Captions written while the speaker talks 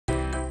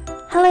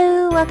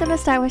welcome to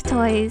Start With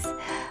Toys.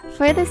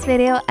 For this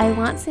video, I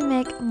want to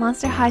make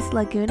Monster High's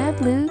Lagoona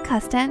Blue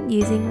custom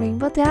using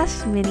Rainbow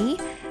Dash Mini.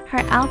 Her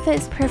outfit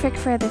is perfect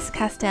for this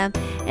custom,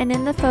 and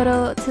in the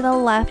photo to the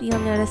left, you'll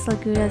notice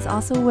Lagoona is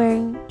also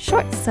wearing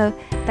shorts, so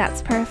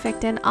that's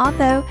perfect. And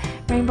although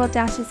Rainbow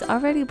Dash is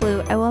already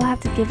blue, I will have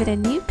to give it a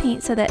new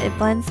paint so that it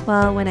blends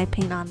well when I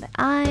paint on the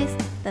eyes,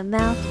 the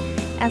mouth,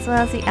 as well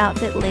as the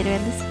outfit later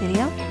in this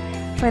video.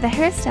 For the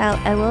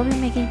hairstyle, I will be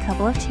making a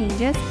couple of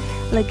changes.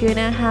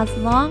 Lagoona has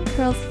long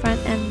curls front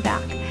and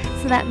back,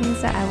 so that means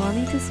that I will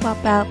need to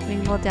swap out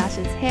Rainbow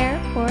Dash's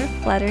hair for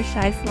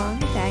Fluttershy's long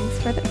bangs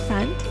for the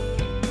front.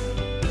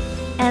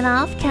 And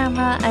off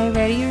camera, I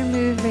already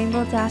removed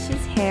Rainbow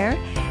Dash's hair,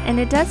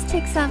 and it does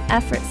take some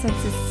effort since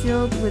it's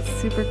sealed with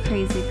super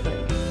crazy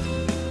glue.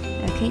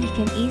 Okay, you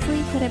can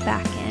easily put it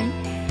back in.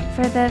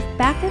 For the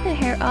back of the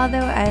hair, although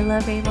I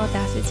love Rainbow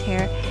Dash's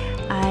hair,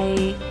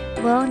 I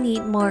will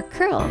need more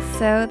curls,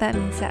 so that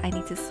means that I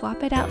need to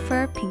swap it out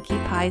for Pinkie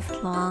Pie's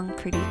long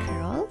pretty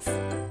curls.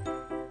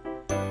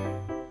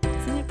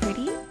 Isn't it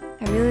pretty?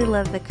 I really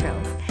love the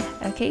curls.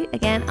 Okay,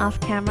 again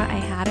off camera I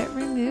had it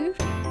removed,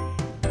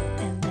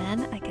 and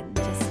then I can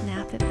just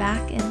snap it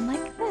back in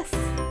like this.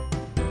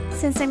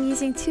 Since I'm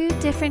using two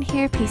different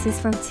hair pieces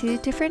from two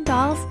different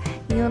dolls,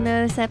 you'll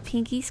notice that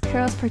Pinkie's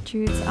curls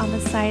protrudes on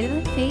the side of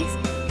the face,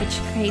 which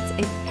creates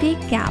a big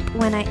gap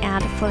when I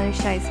add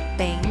Fluttershy's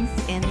bangs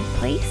in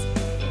place.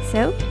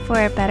 So,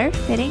 for a better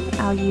fitting,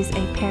 I'll use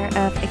a pair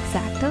of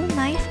X-Acto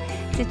knife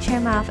to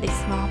trim off a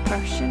small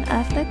portion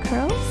of the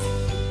curls.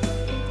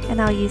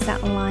 And I'll use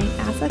that line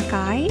as a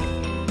guide.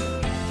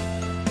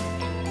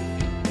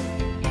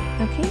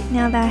 Okay,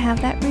 now that I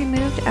have that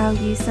removed, I'll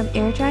use some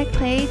air dry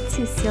clay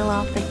to seal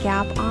off the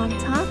gap on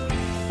top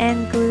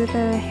and glue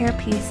the hair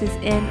pieces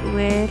in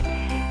with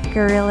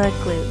Gorilla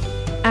Glue.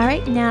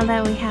 Alright, now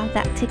that we have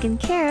that taken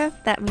care of,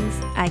 that means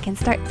I can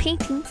start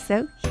painting,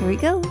 so here we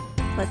go.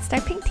 Let's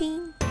start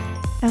painting.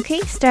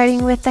 Okay,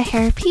 starting with the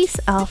hair piece,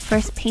 I'll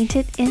first paint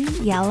it in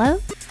yellow.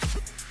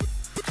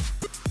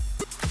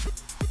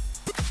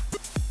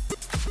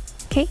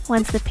 Okay,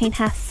 once the paint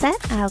has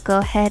set, I'll go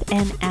ahead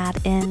and add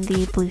in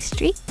the blue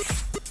streaks.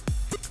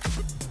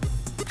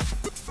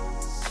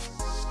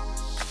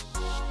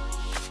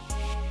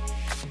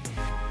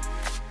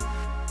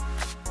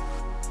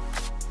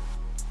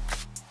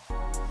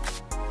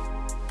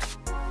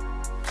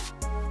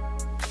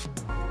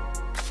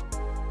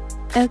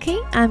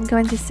 Okay, I'm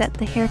going to set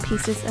the hair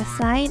pieces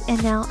aside,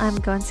 and now I'm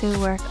going to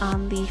work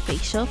on the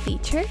facial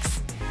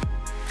features.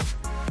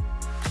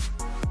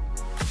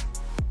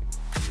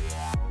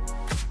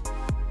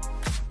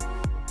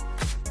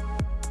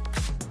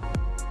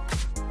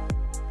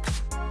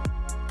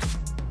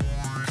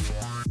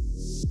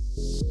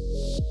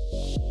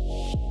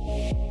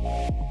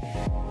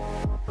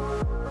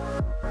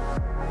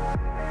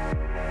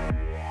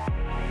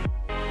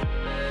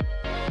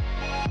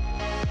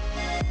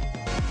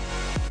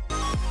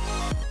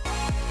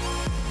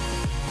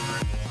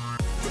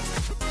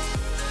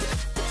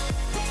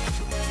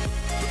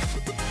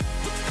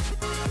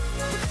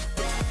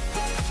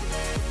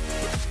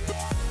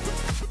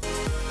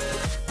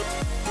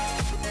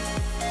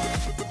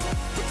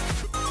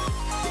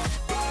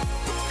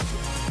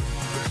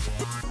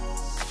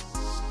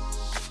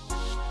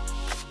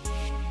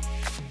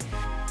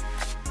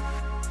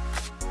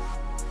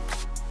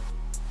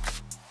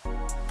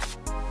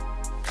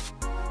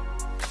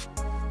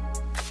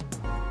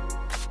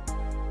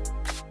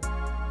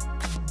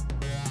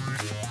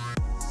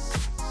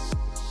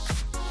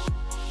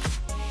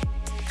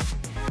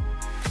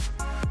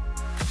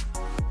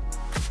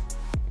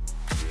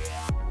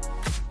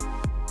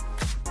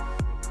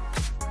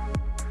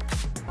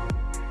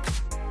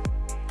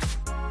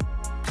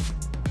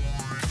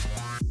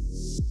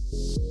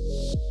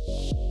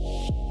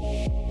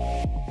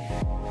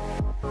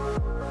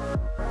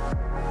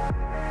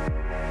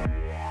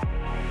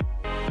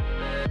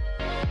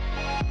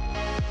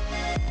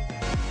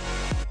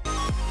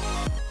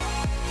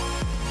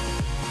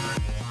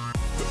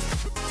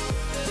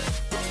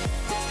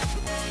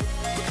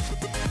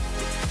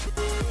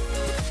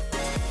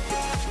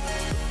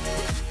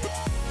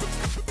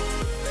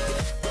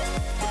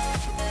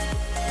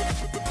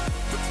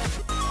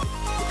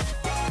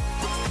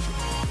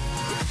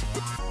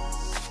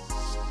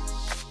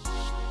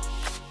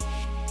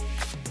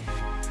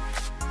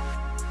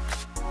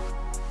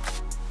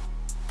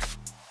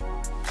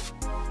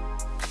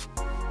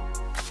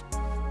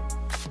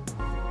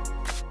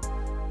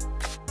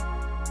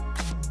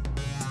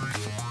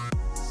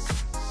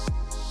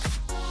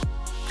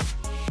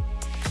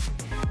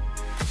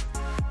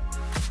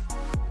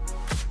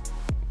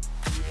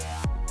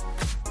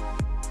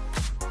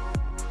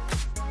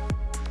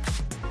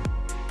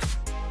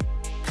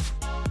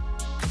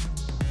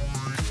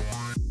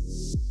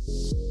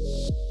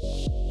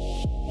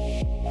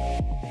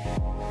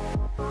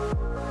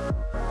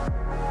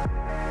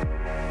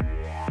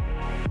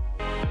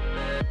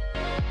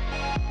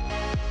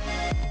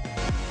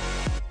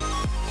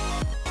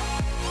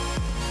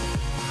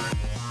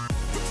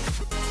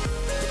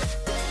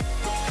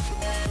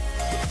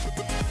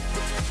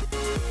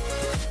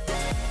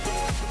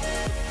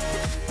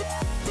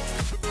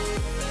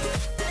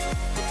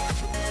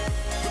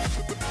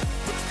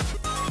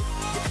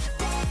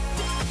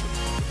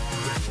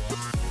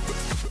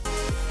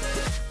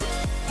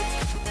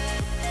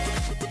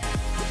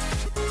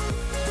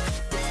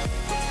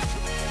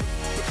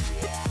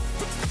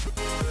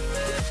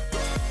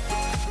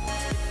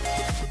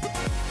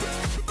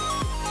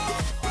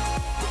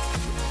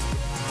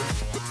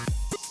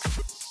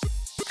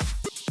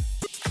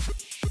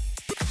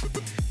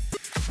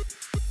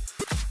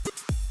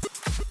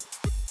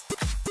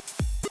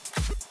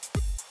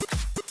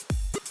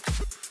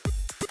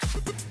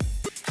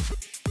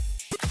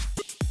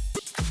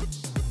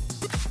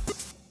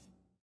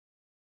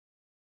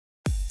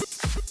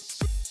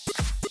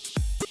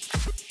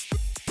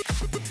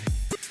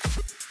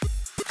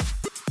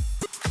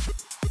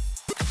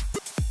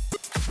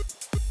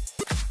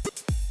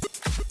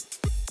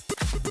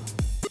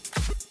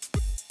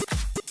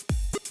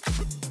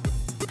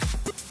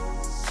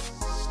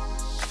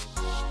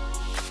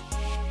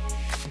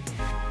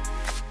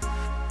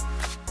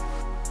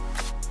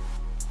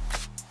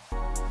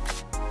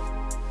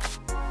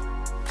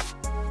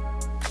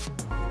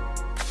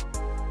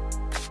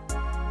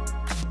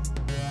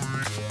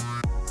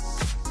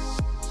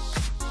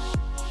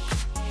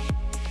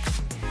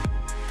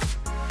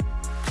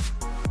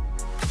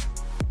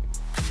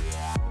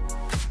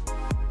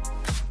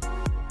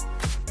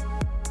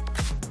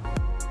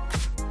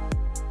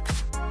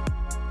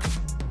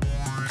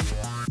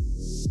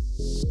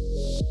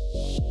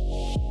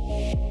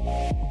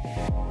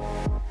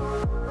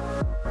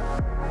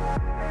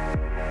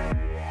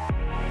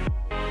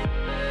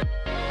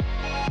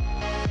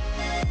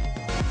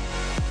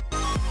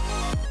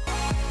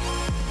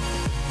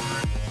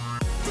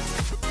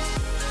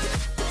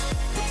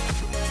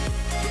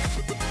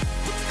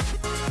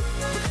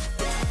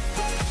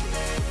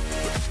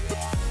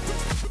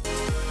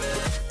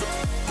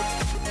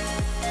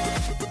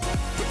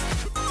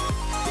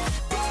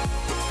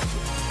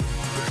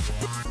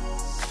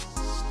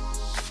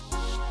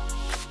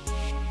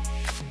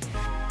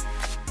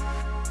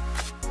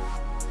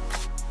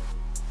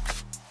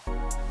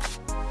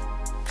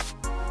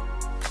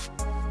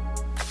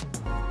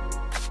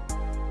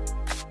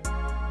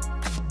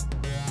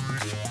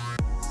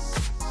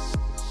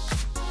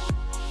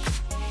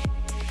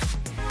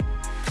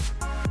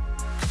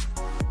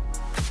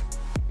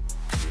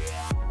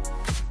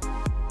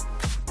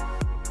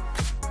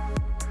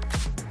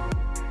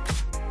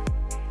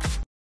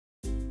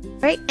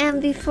 Right,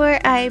 and before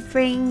I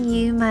bring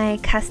you my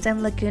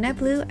custom Lagoona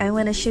Blue, I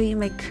want to show you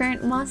my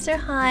current Monster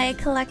High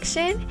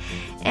collection,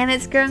 and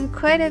it's grown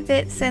quite a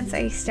bit since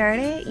I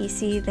started. You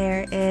see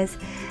there is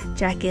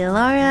Jackie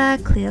Laura,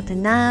 Cleo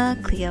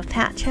Denell,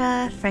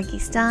 Cleopatra, Frankie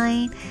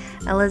Stein,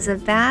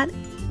 Elizabeth,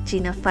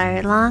 Gina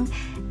Firelong,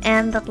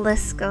 and the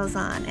list goes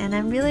on. And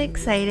I'm really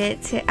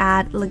excited to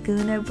add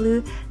Lagoona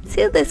Blue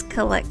to this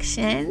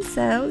collection,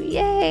 so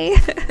yay!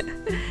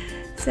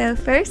 So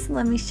first,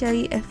 let me show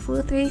you a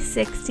full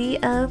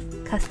 360 of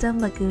custom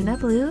Lagoona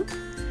Blue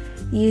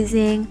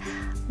using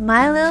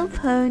My Little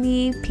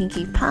Pony,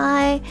 Pinkie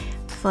Pie,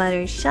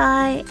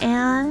 Fluttershy,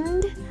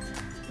 and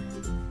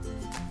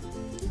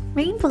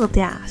Rainbow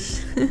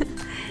Dash.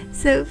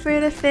 So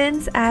for the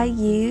fins, I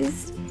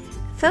used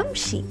foam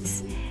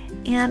sheets,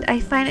 and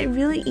I find it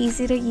really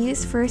easy to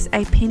use. First,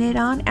 I painted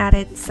on,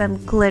 added some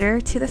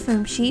glitter to the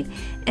foam sheet,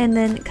 and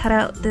then cut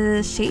out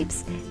the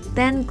shapes,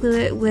 then glue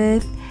it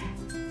with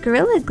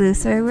Gorilla Glue,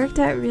 so it worked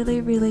out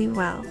really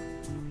well.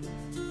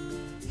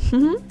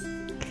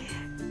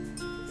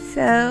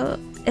 So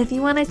if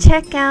you want to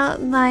check out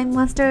my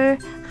Monster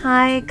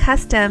High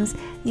customs,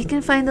 you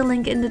can find the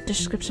link in the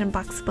description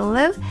box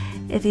below.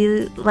 If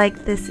you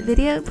like this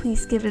video,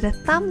 please give it a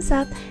thumbs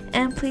up,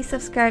 and please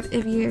subscribe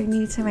if you're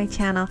new to my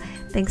channel.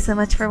 Thanks so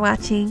much for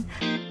watching.